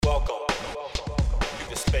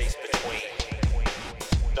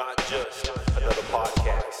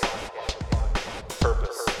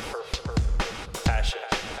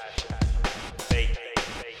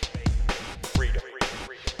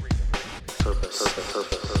Good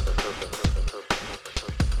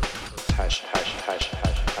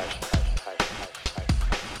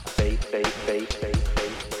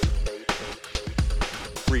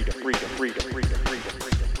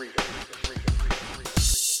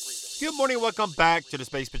morning, welcome back to The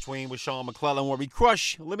Space Between with Sean McClellan, where we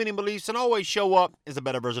crush limiting beliefs and always show up as a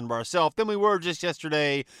better version of ourselves than we were just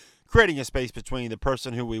yesterday, creating a space between the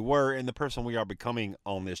person who we were and the person we are becoming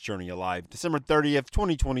on this journey of life. December 30th,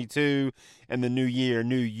 2022, and the new year,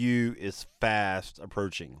 new you is fast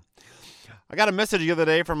approaching. I got a message the other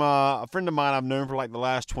day from a friend of mine I've known for like the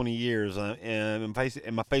last 20 years in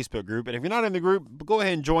my Facebook group. And if you're not in the group, go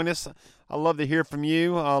ahead and join us. I'd love to hear from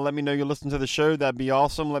you. Let me know you listen to the show. That'd be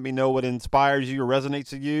awesome. Let me know what inspires you or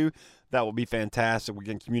resonates with you. That will be fantastic. We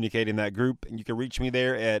can communicate in that group. And you can reach me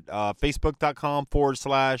there at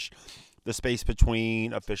facebook.com/The Space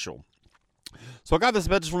Between Official. So I got this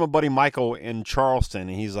message from a buddy, Michael, in Charleston.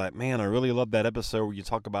 And he's like, man, I really love that episode where you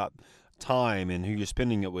talk about time and who you're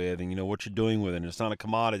spending it with and you know what you're doing with it, and it's not a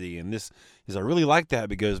commodity. And this is, I really like that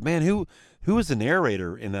because, man, who was the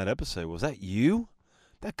narrator in that episode? Was that you?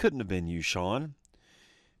 That couldn't have been you, Sean.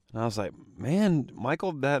 And I was like, man,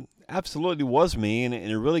 Michael, that absolutely was me. And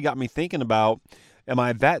it really got me thinking about, am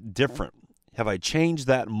I that different? Have I changed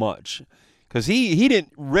that much? Because he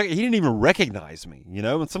didn't even recognize me, you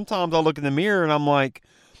know. And sometimes I look in the mirror and I'm like,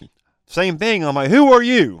 same thing. I'm like, who are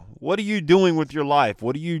you? What are you doing with your life?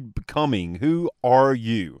 What are you becoming? Who are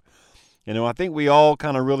you? You know, I think we all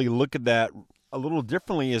kind of really look at that a little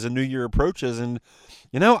differently as a new year approaches. And,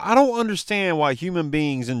 you know, I don't understand why human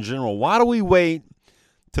beings in general, why do we wait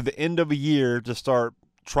to the end of a year to start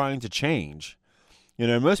trying to change? You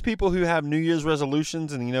know, most people who have New Year's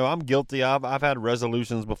resolutions, and, you know, I'm guilty. I've had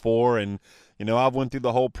resolutions before, and, you know, I've went through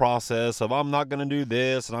the whole process of I'm not going to do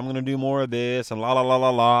this, and I'm going to do more of this, and la, la, la, la,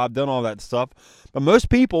 la. I've done all that stuff. But most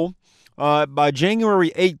people, by January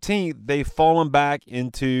 18th, they've fallen back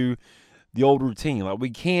into the old routine. Like, we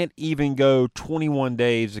can't even go 21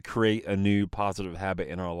 days to create a new positive habit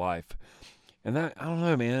in our life. And that, I don't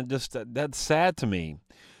know, man, that's sad to me.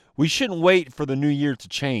 We shouldn't wait for the new year to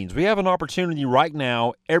change. We have an opportunity right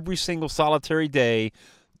now, every single solitary day,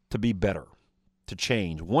 to be better, to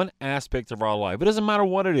change one aspect of our life. It doesn't matter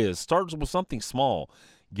what it is. Start with something small.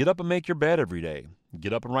 Get up and make your bed every day.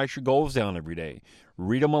 Get up and write your goals down every day.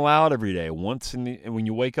 Read them aloud every day. When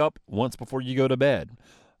you wake up, once before you go to bed.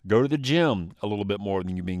 Go to the gym a little bit more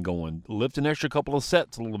than you've been going. Lift an extra couple of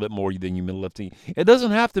sets a little bit more than you've been lifting. It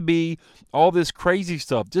doesn't have to be all this crazy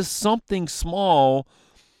stuff. Just something small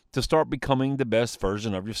to start becoming the best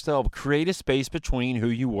version of yourself. Create a space between who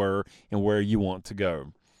you were and where you want to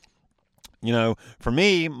go. You know, for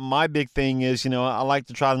me, my big thing is, you know, I like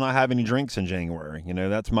to try to not have any drinks in January. You know,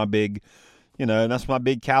 that's my big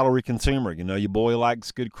calorie consumer. You know, your boy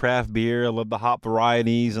likes good craft beer. I love the hop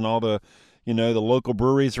varieties and all the, you know, the local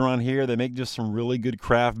breweries around here. They make just some really good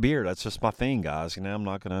craft beer. That's just my thing, guys. You know, I'm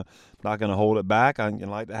not gonna hold it back. I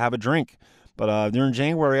like to have a drink. But during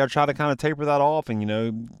January, I try to kind of taper that off and, you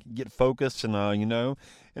know, get focused and, you know,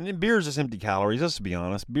 and then beer is just empty calories. Let's be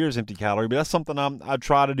honest. Beer is empty calorie, but that's something I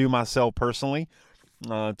try to do myself personally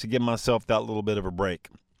to give myself that little bit of a break.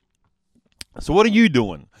 So what are you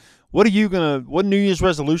doing? What New Year's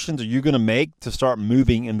resolutions are you going to make to start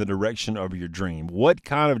moving in the direction of your dream? What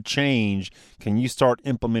kind of change can you start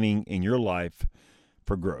implementing in your life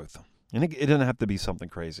for growth? And it doesn't have to be something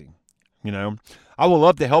crazy. You know, I would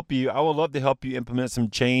love to help you. I would love to help you implement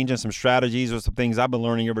some change and some strategies or some things I've been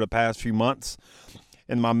learning over the past few months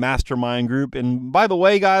in my mastermind group. And by the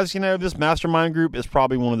way, guys, you know, this mastermind group is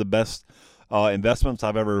probably one of the best investments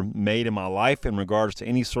I've ever made in my life in regards to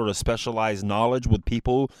any sort of specialized knowledge with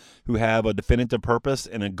people who have a definitive purpose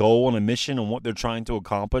and a goal and a mission and what they're trying to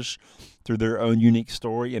accomplish through their own unique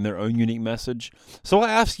story and their own unique message. So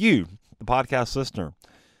I ask you, the podcast listener,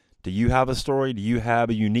 do you have a story? Do you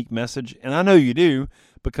have a unique message? And I know you do,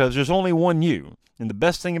 because there's only one you. And the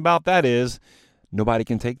best thing about that is nobody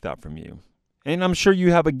can take that from you. And I'm sure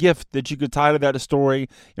you have a gift that you could tie to that story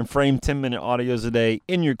and frame 10-minute audios a day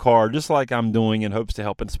in your car, just like I'm doing, in hopes to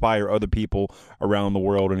help inspire other people around the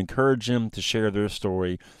world and encourage them to share their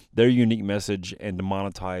story, their unique message, and to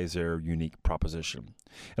monetize their unique proposition.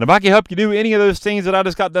 And if I can help you do any of those things that I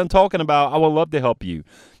just got done talking about, I would love to help you.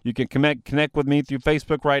 You can connect with me through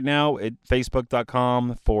Facebook right now at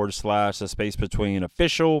facebook.com/The Space Between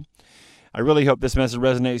Official. I really hope this message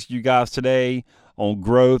resonates with you guys today on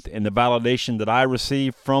growth, and the validation that I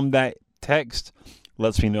receive from that text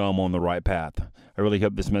lets me know I'm on the right path. I really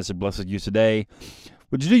hope this message blesses you today.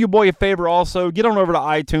 Would you do your boy a favor also? Get on over to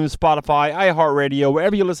iTunes, Spotify, iHeartRadio,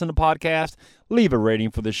 wherever you listen to podcasts. Leave a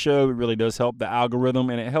rating for the show. It really does help the algorithm,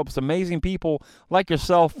 and it helps amazing people like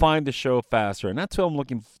yourself find the show faster. And that's who I'm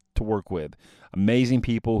looking to work with. Amazing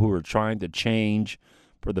people who are trying to change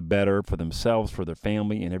for the better, for themselves, for their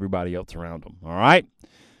family, and everybody else around them. All right?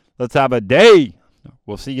 Let's have a day.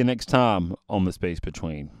 We'll see you next time on The Space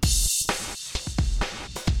Between.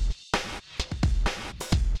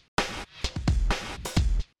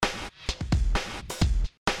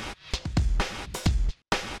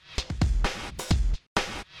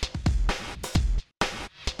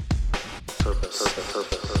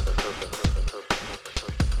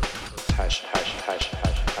 Passion.